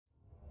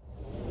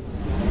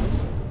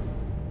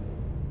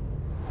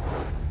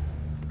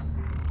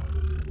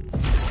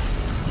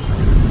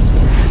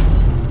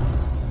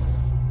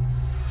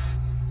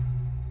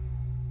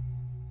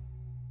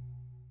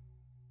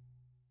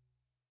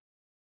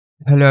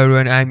Hello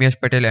everyone, I'm Yash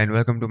Patel and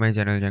welcome to my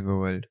channel Django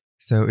World.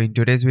 So in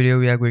today's video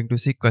we are going to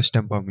see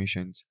custom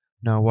permissions.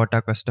 Now what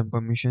are custom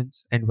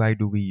permissions and why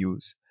do we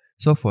use?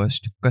 So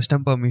first,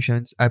 custom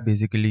permissions are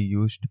basically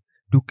used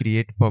to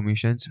create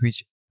permissions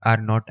which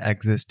are not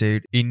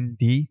existed in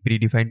the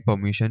predefined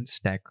permission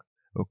stack.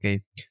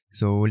 Okay,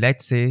 so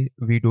let's say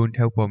we don't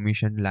have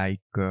permission like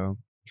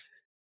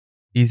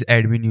is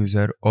admin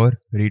user or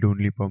read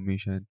only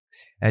permission.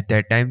 At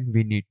that time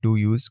we need to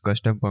use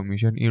custom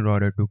permission in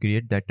order to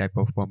create that type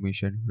of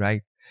permission,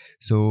 right?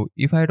 So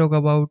if I talk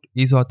about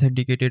is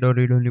authenticated or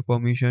read only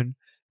permission,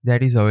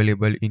 that is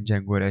available in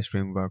Django REST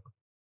framework.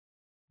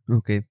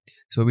 Okay,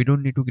 so we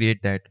don't need to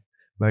create that.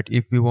 But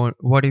if we want,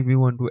 what if we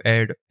want to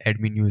add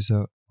admin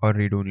user or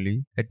read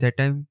only? At that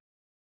time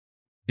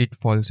it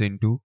falls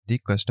into the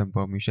custom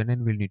permission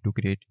and we'll need to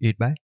create it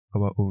by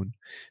our own.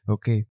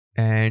 Okay,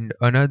 and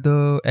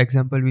another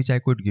example which I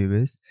could give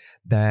is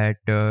that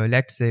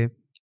let's say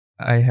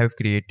I have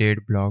created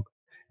blog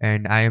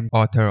and I am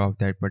author of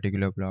that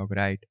particular blog,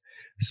 right?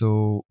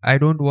 So I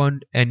don't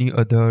want any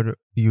other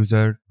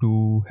user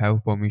to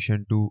have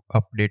permission to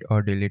update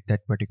or delete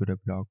that particular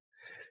blog.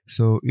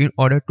 So in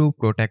order to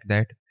protect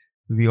that,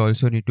 we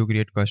also need to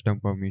create custom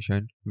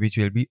permission, which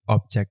will be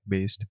object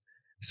based.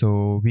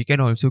 So we can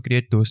also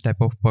create those type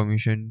of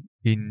permission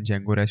in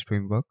Django REST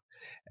framework,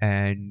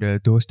 and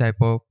those type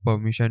of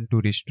permission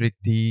to restrict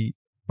the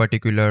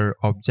particular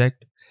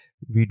object.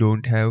 We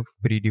don't have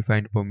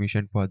predefined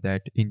permission for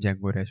that in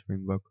Django REST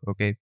framework.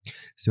 Okay,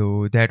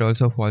 so that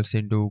also falls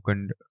into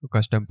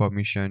custom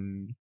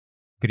permission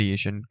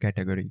creation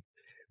category.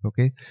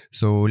 Okay,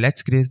 so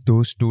let's create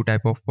those two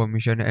type of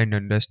permission and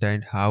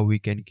understand how we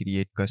can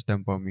create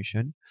custom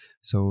permission.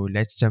 So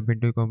let's jump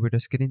into computer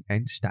screen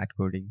and start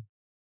coding.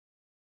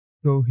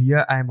 So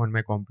here I am on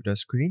my computer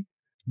screen.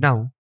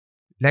 Now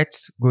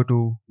let's go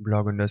to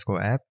blog underscore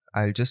app.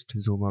 I'll just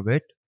zoom a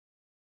bit.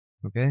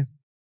 Okay,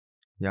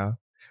 yeah,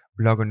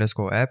 blog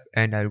underscore app,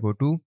 and I'll go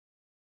to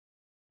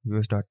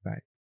us.py.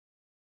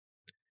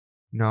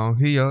 Now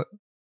here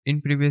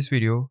in previous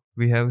video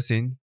we have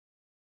seen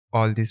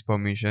all these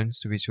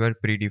permissions which were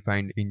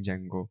predefined in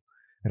Django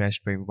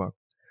REST framework.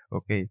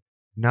 Okay,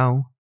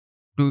 now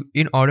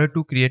in order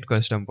to create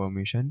custom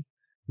permission,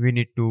 we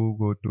need to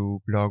go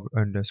to blog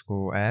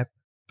underscore app,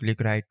 click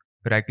right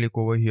click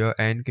over here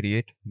and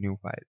create new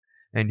file.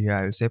 And here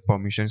I'll say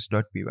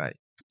permissions.py.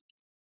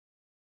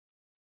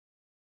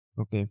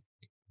 Okay,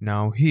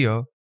 now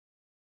here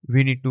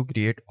we need to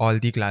create all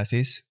the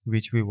classes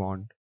which we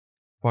want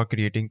for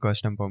creating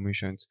custom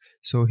permissions.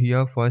 So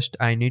here first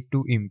I need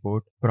to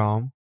import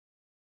from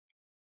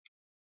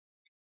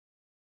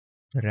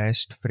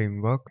REST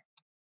framework,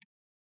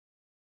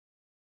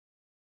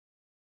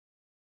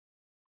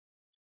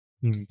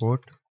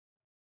 import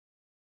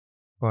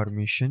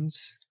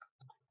permissions.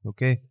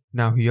 Okay,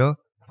 now here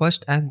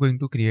first I'm going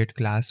to create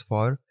class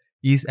for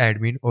is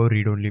admin or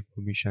read only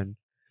permission.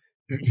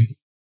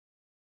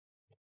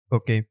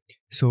 Okay,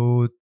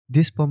 so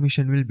this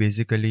permission will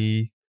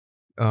basically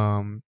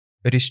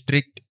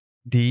restrict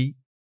the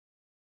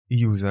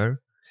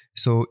user.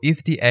 So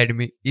if the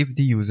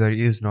user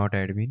is not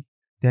admin,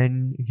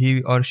 then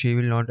he or she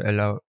will not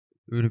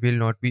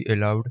be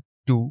allowed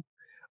to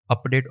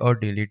update or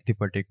delete the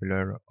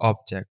particular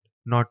object.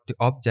 Not the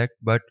object,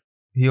 but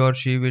he or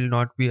she will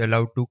not be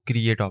allowed to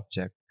create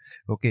object.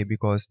 Okay,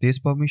 because this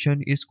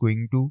permission is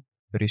going to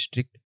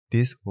restrict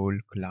this whole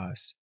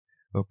class.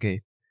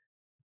 Okay,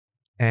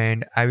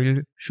 and I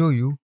will show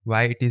you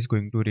why it is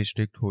going to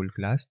restrict whole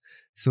class.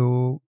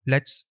 So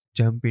let's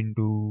jump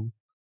into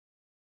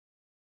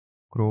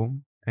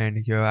Chrome,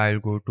 and here I'll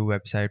go to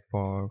website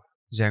for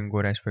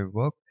Django REST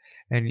framework,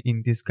 and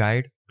in this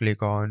guide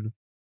click on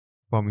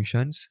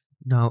permissions.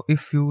 Now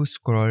if you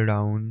scroll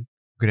down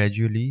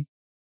gradually,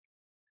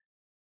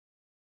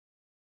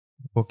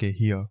 okay,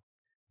 here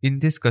in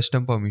this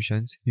custom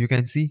permissions you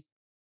can see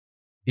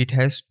it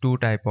has two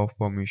type of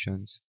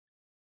permissions,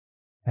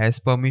 has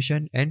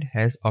permission and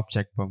has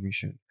object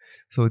permission.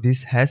 So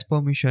this has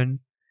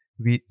permission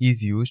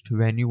is used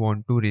when you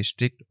want to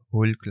restrict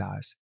whole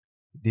class,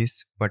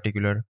 this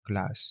particular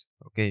class.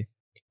 Okay,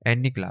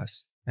 any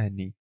class,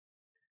 any.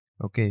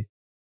 Okay,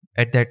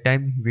 at that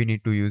time we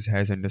need to use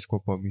has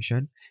underscore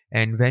permission.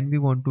 And when we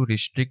want to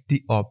restrict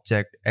the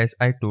object, as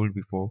I told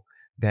before,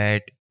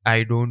 that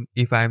I don't,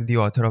 if I am the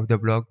author of the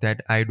blog,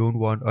 that I don't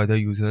want other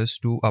users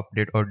to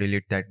update or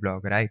delete that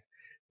blog, right?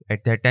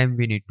 At that time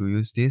we need to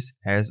use this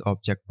has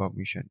object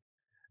permission.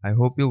 I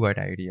hope you got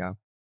idea.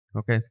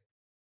 Okay,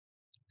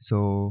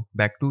 so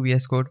back to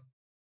VS Code.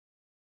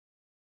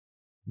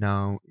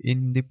 Now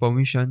in the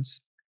permissions,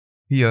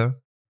 here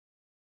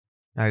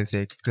I'll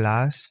say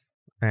class,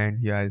 and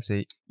here I'll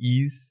say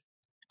is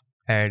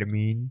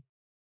admin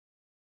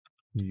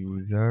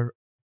user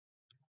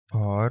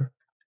or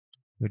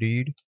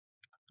read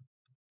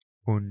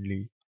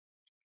only.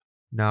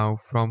 Now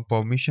from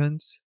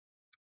permissions,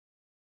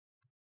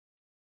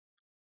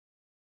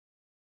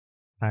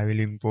 I will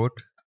import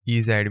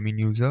is admin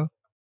user.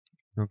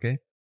 Okay,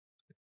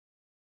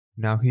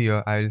 now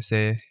here I will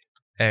say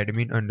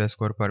admin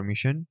underscore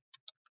permission.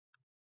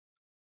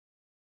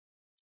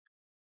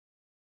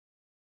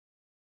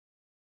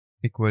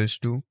 equals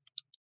to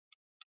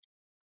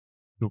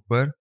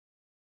super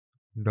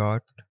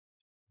dot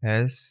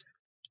has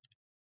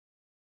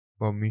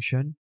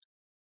permission,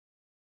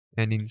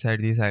 and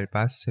inside this I'll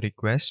pass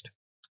request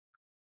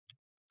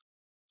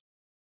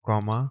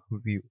comma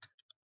view.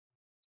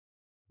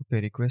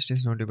 Okay, request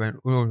is not defined.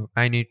 Oh,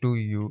 I need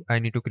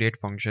to create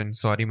function.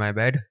 Sorry, my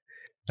bad.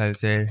 I'll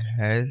say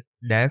has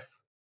def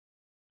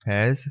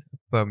has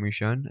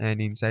permission,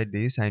 and inside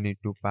this I need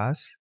to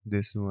pass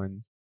this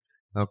one.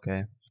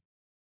 Okay,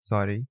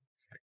 sorry.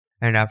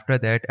 And after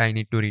that I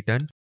need to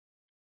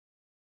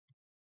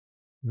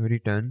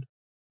return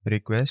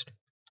request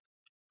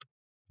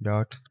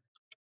dot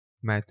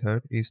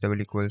method is double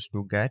equals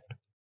to get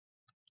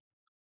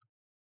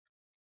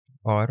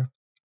or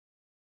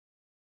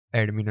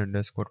admin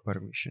underscore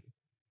permission.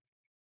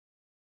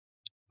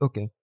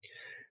 Okay,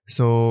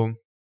 so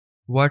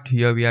what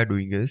here we are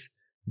doing is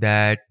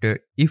that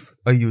if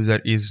a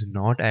user is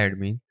not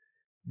admin,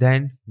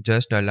 then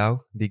just allow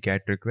the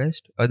get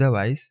request,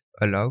 otherwise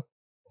allow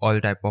all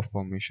type of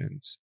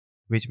permissions,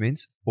 which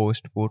means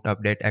post, put,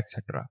 update,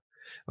 etc.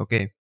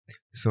 Okay,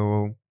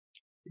 so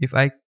if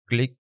I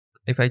click,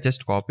 if I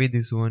just copy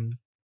this one,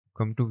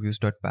 come to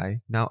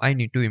views.py, now I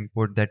need to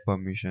import that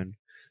permission.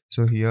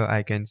 So here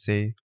I can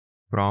say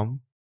from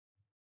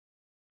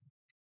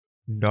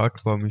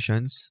dot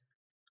permissions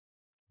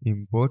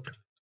import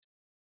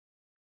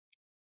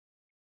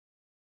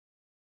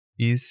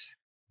is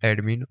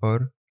admin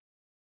or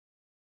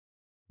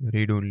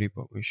read only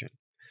permission.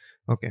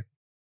 Okay,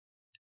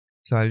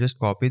 so I'll just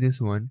copy this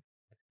one,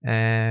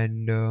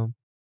 and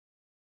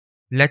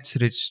let's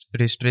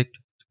restrict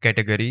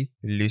category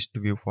list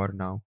view for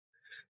now.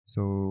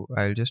 So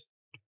I'll just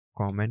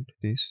comment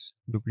this,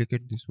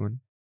 duplicate this one,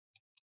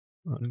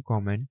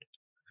 uncomment.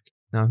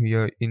 Now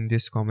here in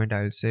this comment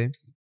I'll say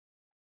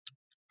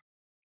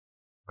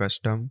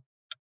custom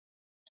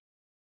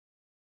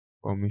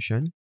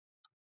permission.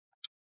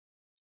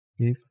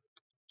 If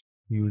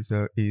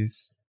user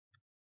is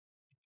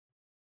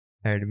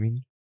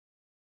admin,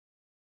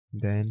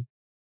 then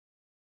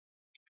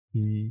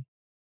he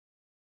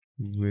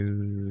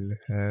will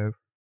have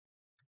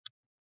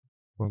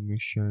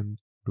permission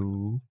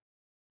to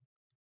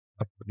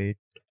update,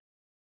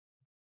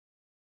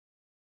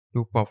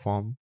 to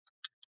perform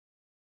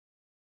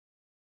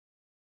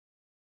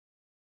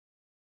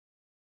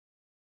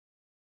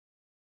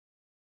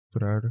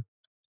CRUD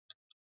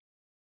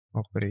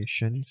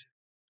operations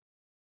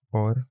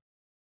or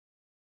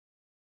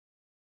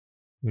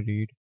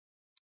read,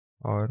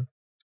 or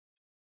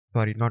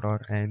sorry, not or,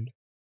 and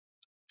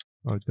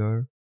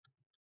other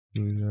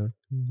user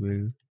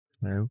will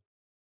have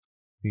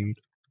read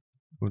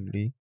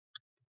only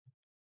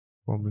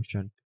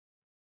permission.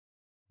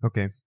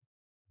 Okay,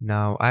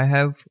 now I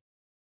have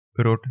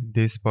wrote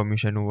this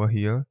permission over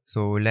here,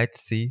 so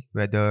let's see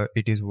whether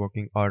it is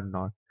working or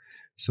not.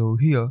 So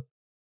here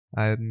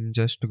I'm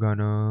just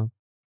gonna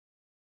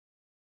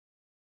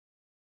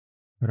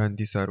run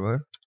the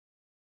server.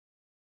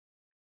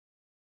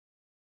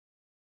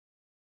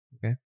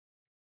 Okay,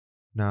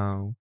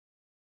 now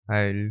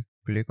I'll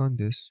click on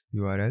this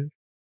URL.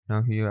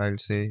 Now here I'll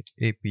say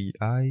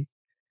API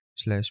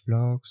slash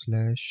blog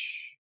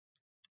slash,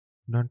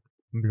 not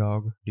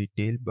blog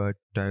detail, but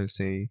I'll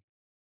say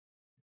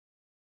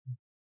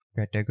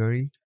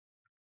category.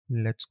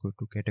 Let's go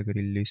to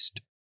category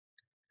list.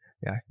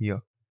 Yeah,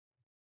 here.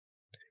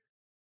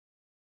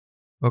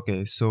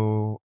 Okay,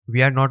 so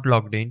we are not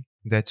logged in.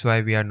 That's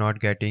why we are not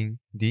getting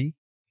the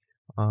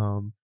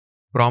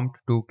prompt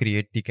to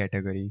create the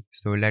category.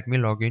 So let me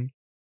log in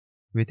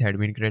with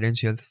admin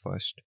credentials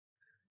first.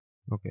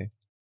 Okay,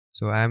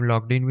 so I am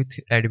logged in with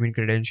admin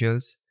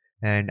credentials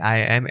and I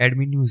am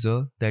admin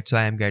user. That's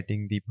why I'm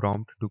getting the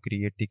prompt to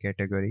create the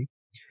category.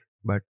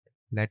 But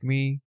let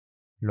me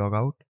log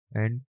out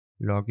and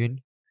log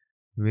in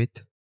with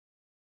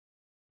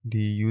the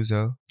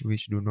user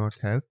which do not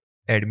have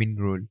admin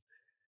role.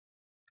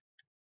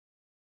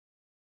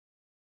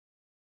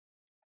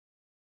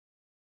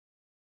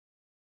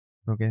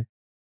 Okay,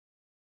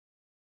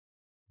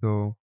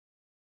 so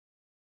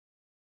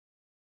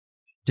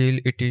still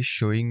it is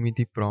showing me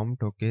the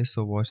prompt. Okay,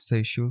 so what's the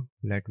issue?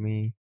 Let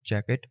me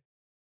check it.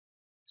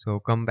 So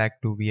come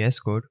back to VS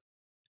Code.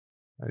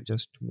 I'll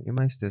just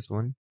minimize this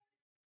one.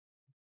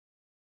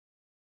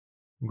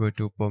 Go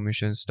to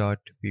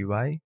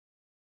permissions.py.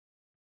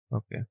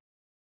 Okay.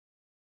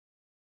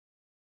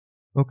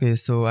 Okay,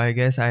 so I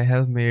guess I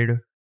have made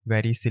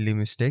very silly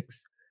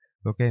mistakes.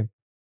 Okay,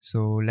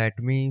 so let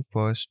me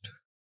first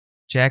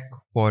check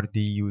for the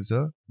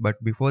user,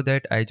 but before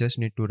that I just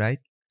need to write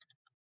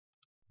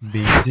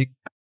basic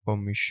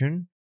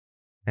permission,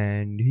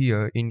 and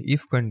here in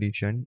if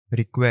condition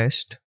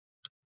request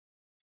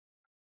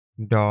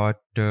dot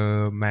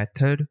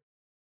method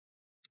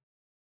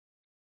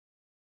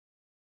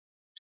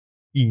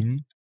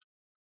in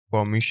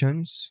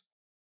permissions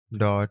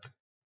dot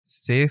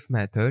save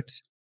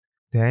methods,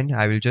 then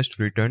I will just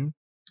return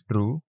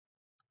true.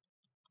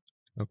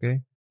 Okay,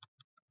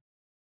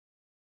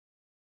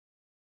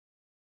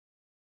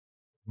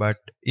 but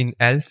in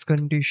else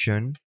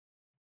condition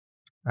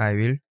I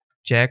will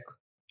check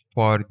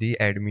for the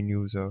admin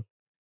user.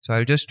 So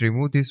I'll just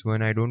remove this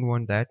one. I don't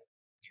want that.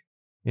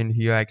 In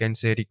here I can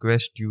say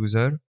request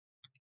user.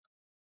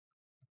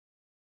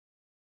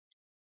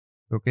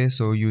 Okay,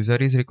 so user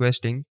is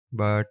requesting,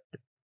 but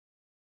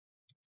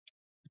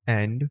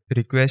and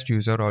request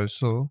user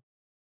also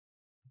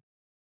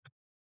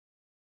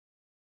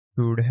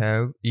should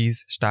have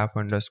is staff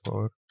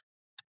underscore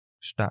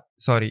staff,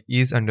 sorry,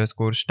 is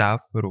underscore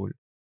staff role.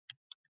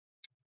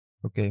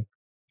 Okay,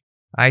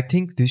 I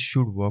think this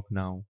should work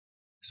now.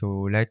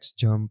 So let's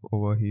jump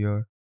over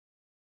here,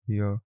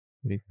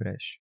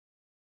 refresh.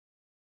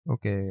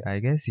 Okay, I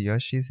guess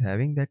Yash is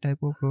having that type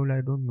of role.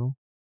 I don't know.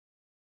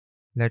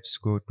 Let's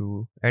go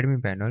to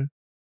admin panel.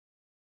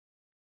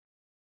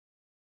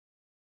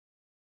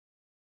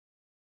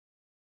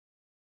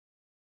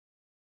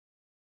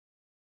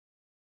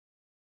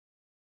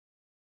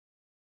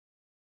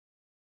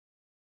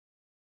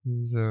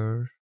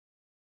 User.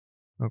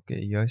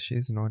 Okay, Yash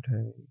is not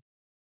having.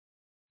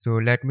 So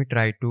let me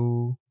try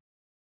to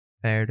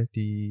add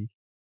the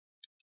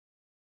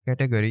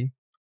category.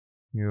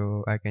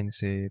 You, I can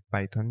say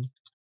Python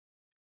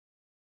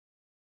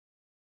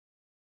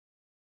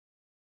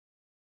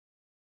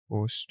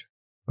post.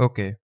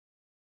 Okay,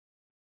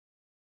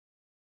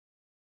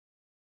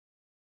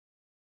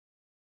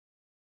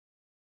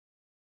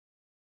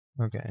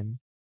 again.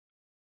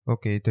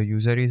 Okay, the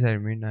user is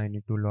admin. I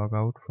need to log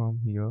out from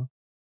here.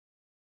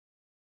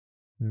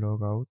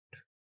 Log out.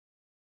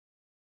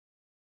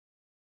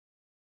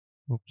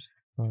 Oops,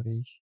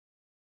 sorry.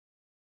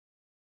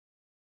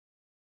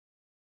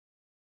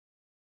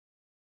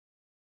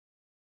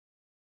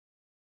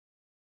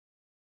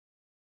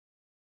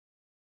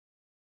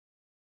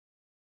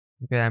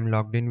 Okay, I'm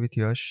logged in with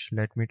Yash.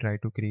 Let me try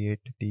to create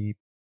the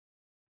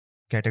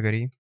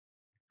category.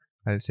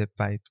 I'll say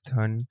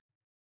Python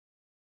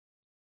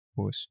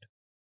post.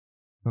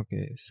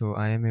 Okay, so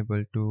I am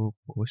able to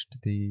post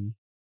the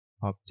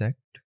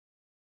object.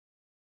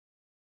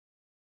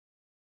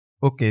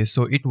 Okay,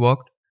 so it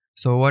worked.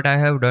 So what I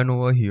have done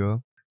over here,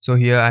 so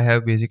here I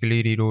have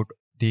basically rewrote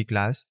the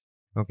class.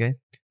 Okay,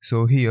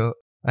 so here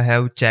I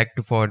have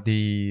checked for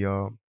the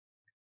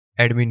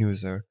admin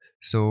user.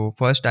 So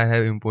first I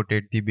have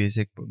imported the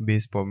basic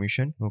base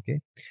permission.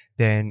 Okay,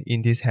 then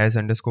in this has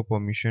underscore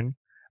permission,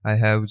 I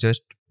have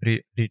just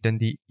written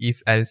the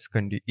if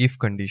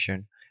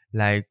condition,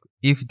 like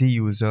if the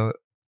user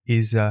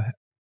is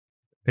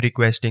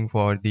requesting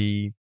for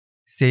the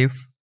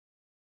safe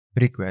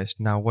request.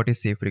 Now what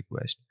is safe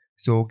request?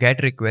 So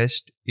get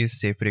request is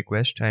safe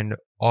request, and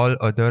all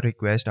other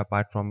requests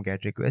apart from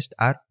get request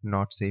are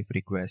not safe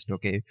request.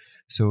 Okay,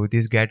 so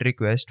this get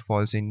request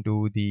falls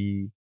into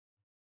the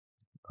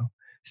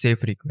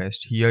safe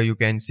request. Here you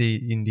can see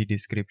in the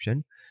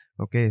description.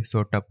 Okay,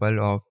 so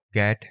tuple of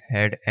get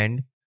head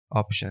and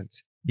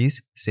options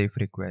is safe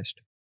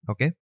request.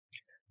 Okay,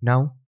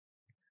 now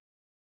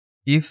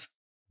if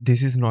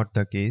this is not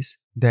the case,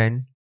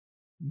 then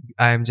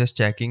I am just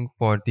checking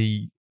for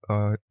the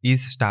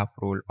is staff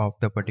role of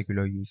the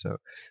particular user.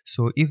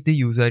 So if the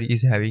user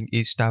is having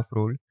is staff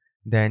role,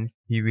 then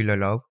he will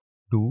allow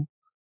to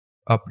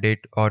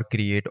update or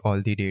create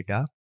all the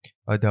data.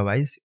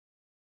 Otherwise,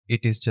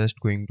 it is just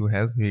going to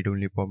have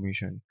read-only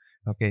permission.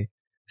 Okay,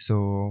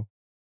 so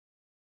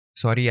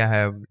sorry, I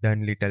have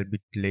done little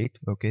bit late.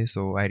 Okay,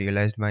 so I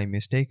realized my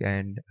mistake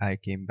and I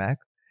came back.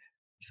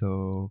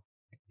 So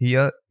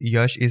here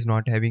Yash is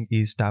not having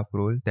is staff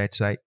role, that's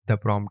why the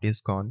prompt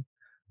is gone.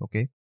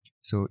 Okay,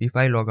 so if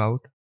I log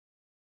out,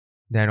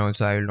 then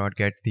also I will not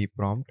get the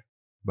prompt.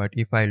 But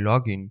if I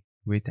log in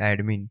with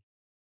admin,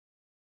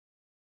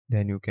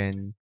 then you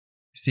can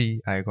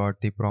see I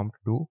got the prompt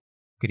to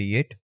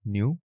create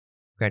new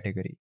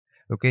category.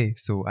 Okay,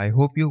 so I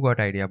hope you got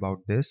idea about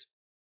this.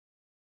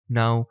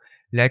 Now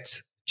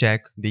let's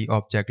check the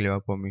object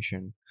level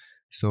permission.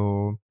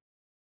 So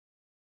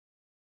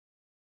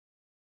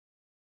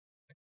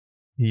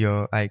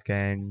here I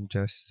can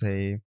just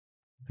say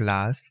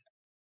class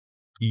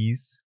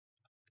is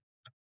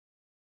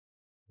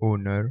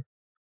owner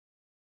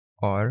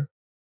or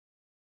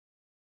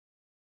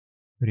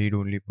read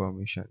only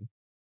permission.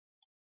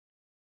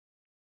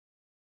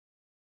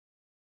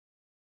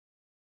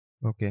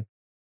 Okay,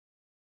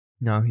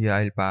 now here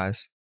I'll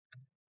pass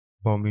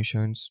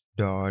permissions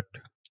dot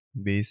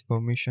base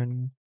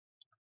permission.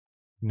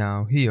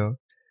 Now here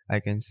I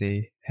can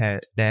say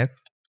def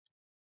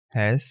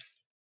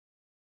has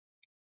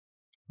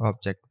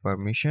object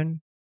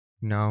permission.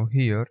 Now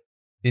here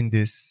in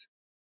this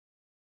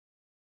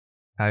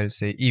I'll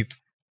say if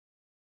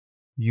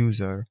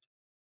user,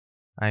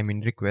 I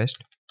mean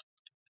request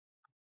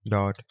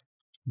dot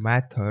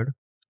method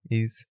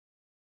is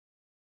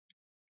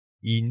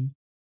in,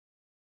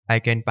 I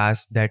can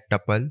pass that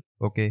tuple.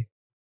 Okay,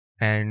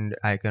 and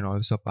I can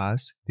also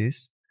pass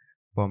this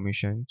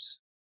permissions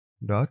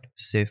dot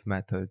safe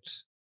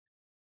methods.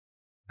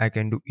 I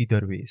can do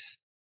either ways.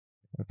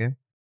 Okay,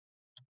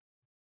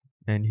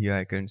 and here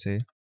I can say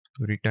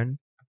return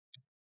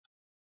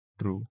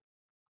true.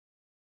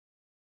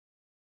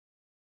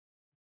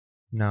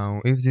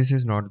 Now if this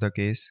is not the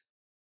case,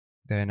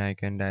 then I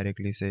can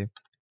directly say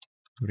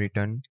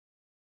return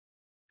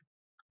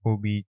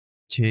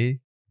obj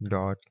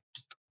dot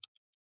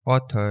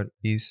author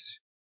is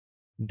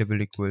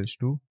double equals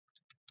to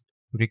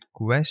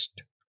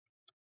request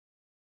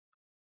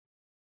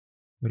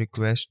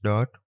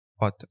dot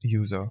auth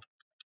user.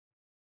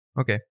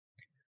 Okay,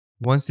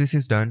 once this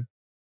is done,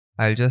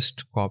 I'll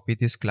just copy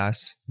this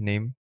class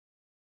name,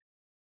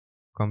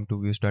 come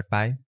to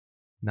views.py.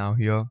 Now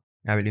here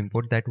I will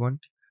import that one.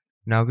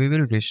 Now we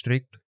will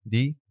restrict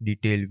the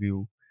detail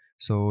view.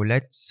 So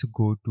let's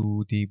go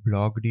to the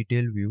blog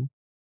detail view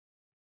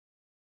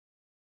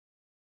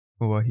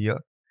over here.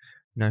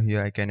 Now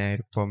here I can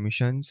add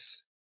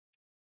permissions,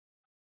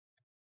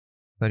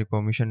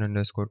 permission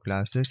underscore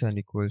classes and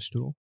equals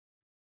to,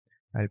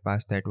 I'll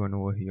pass that one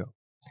over here.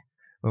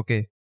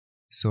 Okay,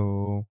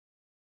 so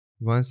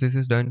once this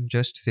is done,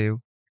 just save,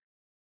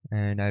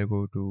 and I'll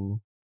go to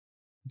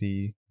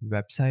the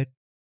website,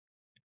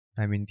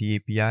 I mean the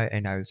API,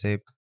 and I'll say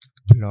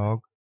blog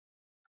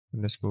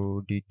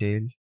underscore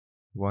detail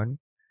one.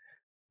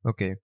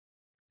 Okay,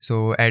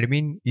 so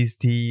admin is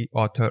the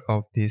author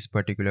of this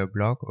particular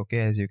blog. Okay,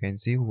 as you can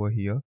see over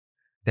here,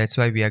 that's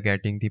why we are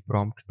getting the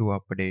prompt to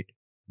update.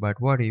 But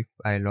what if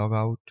I log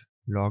out,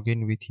 log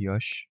in with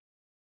Yash?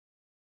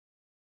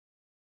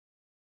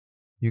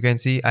 You can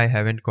see I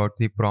haven't got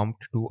the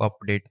prompt to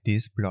update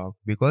this blog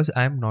because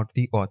I'm not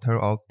the author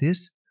of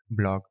this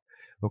blog.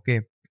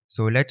 Okay,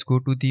 so let's go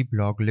to the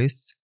blog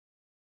lists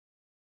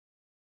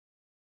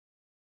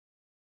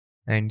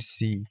and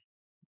see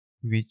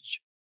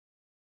which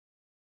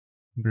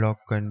blog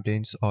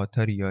contains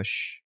author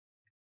Yash.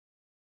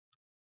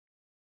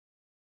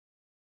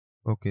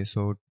 Okay,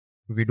 so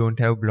we don't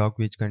have blog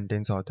which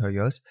contains author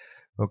Yash.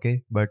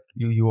 Okay, but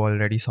you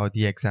already saw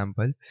the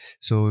example,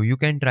 so you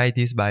can try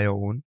this by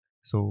your own.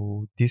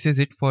 So this is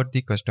it for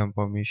the custom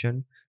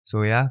permission.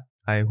 So yeah,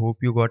 I hope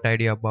you got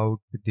idea about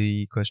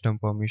the custom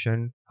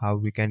permission, how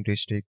we can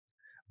restrict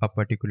a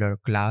particular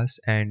class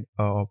and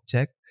a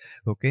object.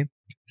 Okay,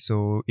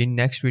 so in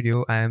next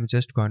video I am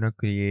just gonna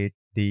create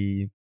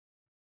the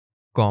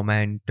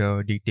comment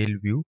detail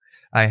view.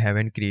 I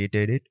haven't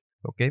created it.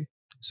 Okay,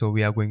 so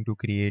we are going to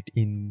create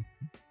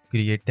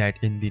that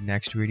in the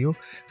next video.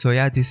 So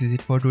yeah, this is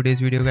it for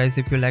today's video guys.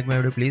 If you like my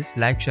video, please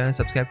like, share and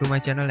subscribe to my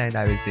channel, and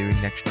I will see you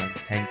in next one.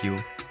 Thank you.